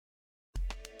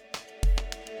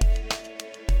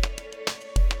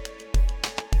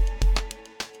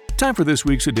Time for this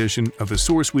week's edition of the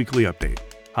Source Weekly Update.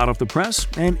 Hot off the press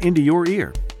and into your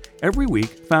ear. Every week,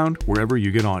 found wherever you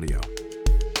get audio.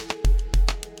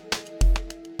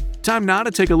 Time now to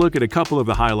take a look at a couple of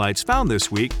the highlights found this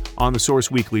week on the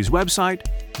Source Weekly's website,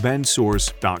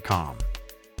 bensource.com.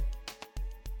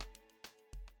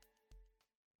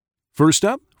 First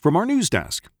up, from our news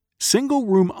desk,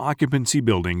 single-room occupancy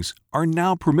buildings are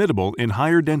now permittable in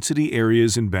higher-density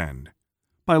areas in Bend,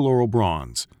 by Laurel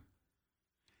Bronze.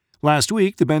 Last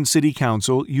week, the Bend City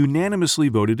Council unanimously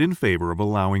voted in favor of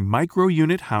allowing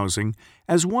micro-unit housing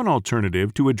as one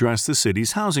alternative to address the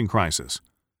city's housing crisis.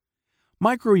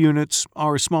 Micro-units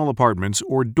are small apartments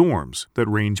or dorms that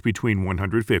range between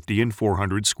 150 and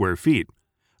 400 square feet,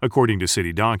 according to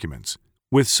city documents,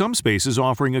 with some spaces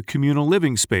offering a communal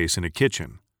living space and a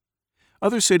kitchen.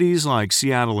 Other cities like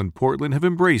Seattle and Portland have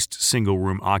embraced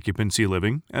single-room occupancy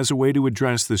living as a way to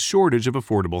address the shortage of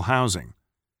affordable housing.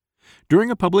 During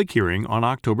a public hearing on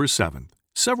October 7th,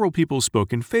 several people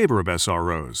spoke in favor of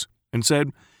SROs and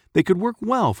said they could work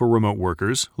well for remote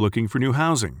workers looking for new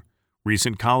housing,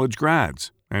 recent college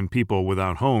grads, and people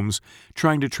without homes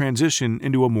trying to transition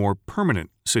into a more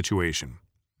permanent situation.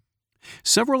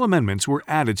 Several amendments were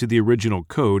added to the original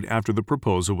code after the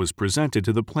proposal was presented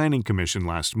to the Planning Commission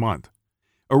last month.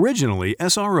 Originally,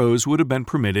 SROs would have been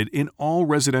permitted in all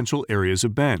residential areas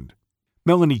of Bend.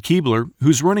 Melanie Keebler,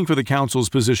 who's running for the council's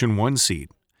Position 1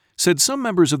 seat, said some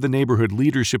members of the Neighborhood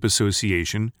Leadership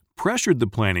Association pressured the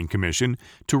Planning Commission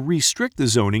to restrict the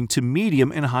zoning to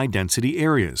medium and high-density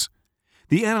areas.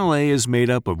 The NLA is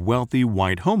made up of wealthy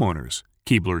white homeowners,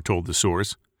 Keebler told The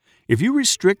Source. If you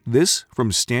restrict this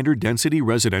from standard density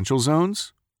residential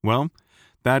zones, well,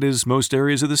 that is most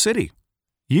areas of the city.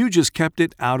 You just kept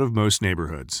it out of most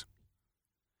neighborhoods.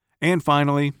 And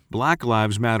finally, Black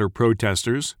Lives Matter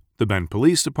protesters, the Bend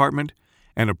Police Department,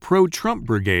 and a pro-Trump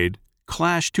brigade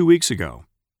clashed 2 weeks ago.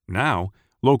 Now,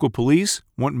 local police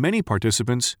want many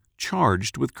participants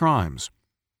charged with crimes.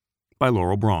 By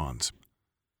Laurel Bronze.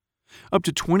 Up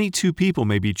to 22 people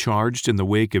may be charged in the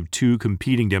wake of 2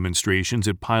 competing demonstrations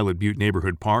at Pilot Butte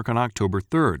Neighborhood Park on October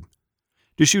 3rd.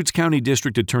 Deschutes County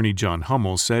District Attorney John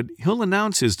Hummel said he'll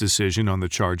announce his decision on the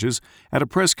charges at a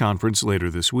press conference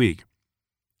later this week.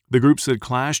 The groups that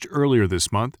clashed earlier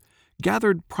this month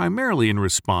gathered primarily in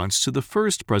response to the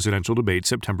first presidential debate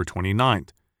September 29th,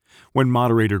 when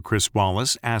moderator Chris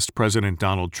Wallace asked President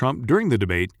Donald Trump during the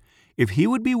debate if he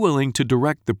would be willing to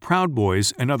direct the Proud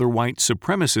Boys and other white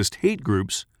supremacist hate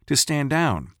groups to stand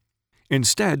down.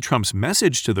 Instead, Trump's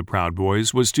message to the Proud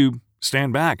Boys was to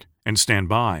stand back and stand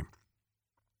by.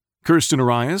 Kirsten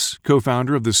Arias,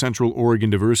 co-founder of the Central Oregon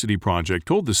Diversity Project,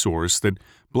 told The Source that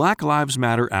Black Lives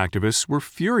Matter activists were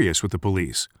furious with the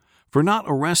police for not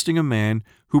arresting a man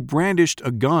who brandished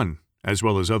a gun, as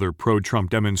well as other pro-Trump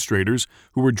demonstrators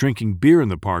who were drinking beer in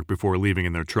the park before leaving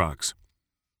in their trucks.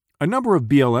 A number of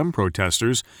BLM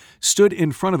protesters stood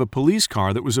in front of a police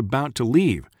car that was about to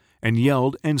leave and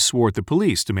yelled and swore at the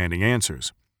police, demanding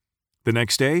answers. The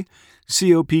next day,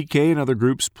 COPK and other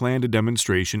groups planned a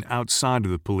demonstration outside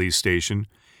of the police station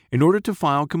in order to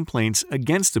file complaints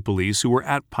against the police who were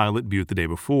at Pilot Butte the day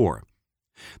before.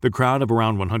 The crowd of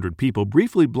around 100 people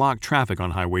briefly blocked traffic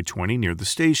on Highway 20 near the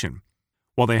station.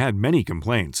 While they had many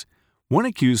complaints, one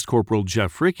accused Corporal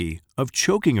Jeff Rickey of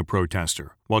choking a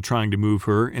protester while trying to move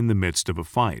her in the midst of a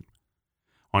fight.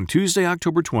 On Tuesday,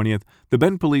 October 20th, the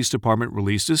Bend Police Department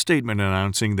released a statement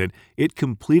announcing that it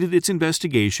completed its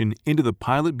investigation into the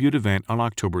Pilot Butte event on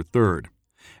October 3rd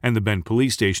and the Bend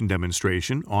Police Station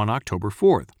demonstration on October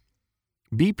 4th.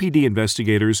 BPD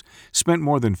investigators spent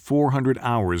more than 400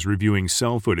 hours reviewing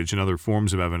cell footage and other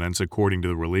forms of evidence, according to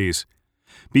the release.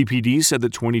 BPD said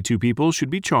that 22 people should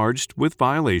be charged with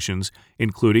violations,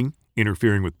 including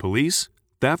interfering with police,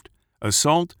 theft,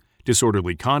 assault,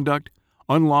 disorderly conduct,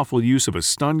 unlawful use of a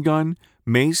stun gun,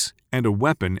 mace, and a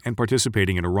weapon, and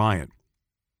participating in a riot.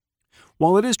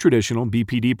 While it is traditional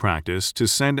BPD practice to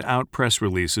send out press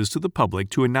releases to the public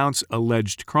to announce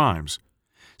alleged crimes,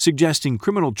 suggesting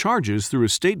criminal charges through a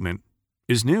statement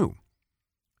is new.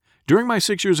 During my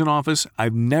 6 years in office,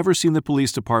 I've never seen the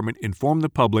police department inform the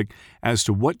public as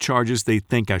to what charges they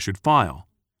think I should file,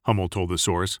 Hummel told The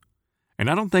Source. And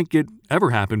I don't think it ever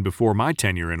happened before my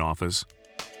tenure in office.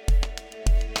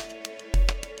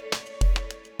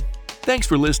 Thanks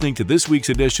for listening to this week's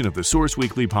edition of the Source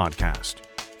Weekly podcast.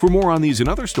 For more on these and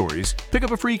other stories, pick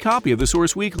up a free copy of the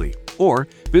Source Weekly or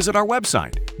visit our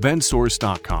website,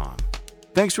 bensource.com.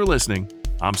 Thanks for listening.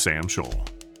 I'm Sam Scholl.